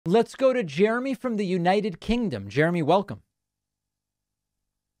Let's go to Jeremy from the United Kingdom. Jeremy, welcome.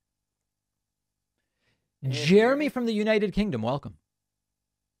 Jeremy from the United Kingdom, welcome.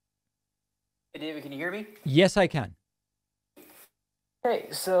 Hey, David, can you hear me? Yes, I can. Hey,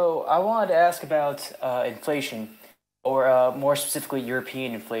 so I wanted to ask about inflation, or more specifically,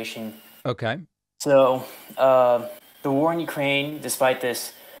 European inflation. Okay. So, the war in Ukraine, despite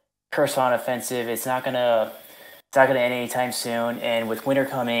this Kherson offensive, it's not gonna end anytime soon. And with winter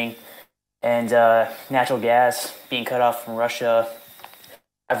coming and natural gas being cut off from Russia,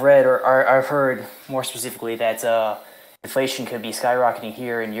 I've read or I've heard more specifically that inflation could be skyrocketing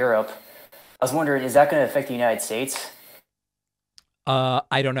here in Europe. I was wondering, is that going to affect the United States?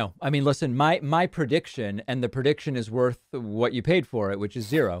 I don't know. I mean, listen, my prediction, and the prediction is worth what you paid for it, which is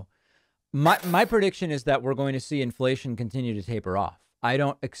zero. My prediction is that we're going to see inflation continue to taper off. I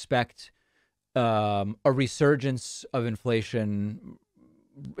don't expect a resurgence of inflation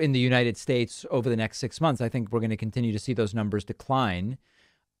in the United States over the next 6 months. I think we're going to continue to see those numbers decline.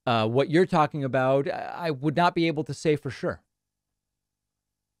 What you're talking about, I would not be able to say for sure.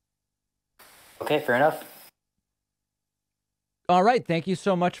 Okay, fair enough. All right. Thank you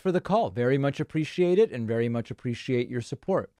so much for the call. Very much appreciate it and very much appreciate your support.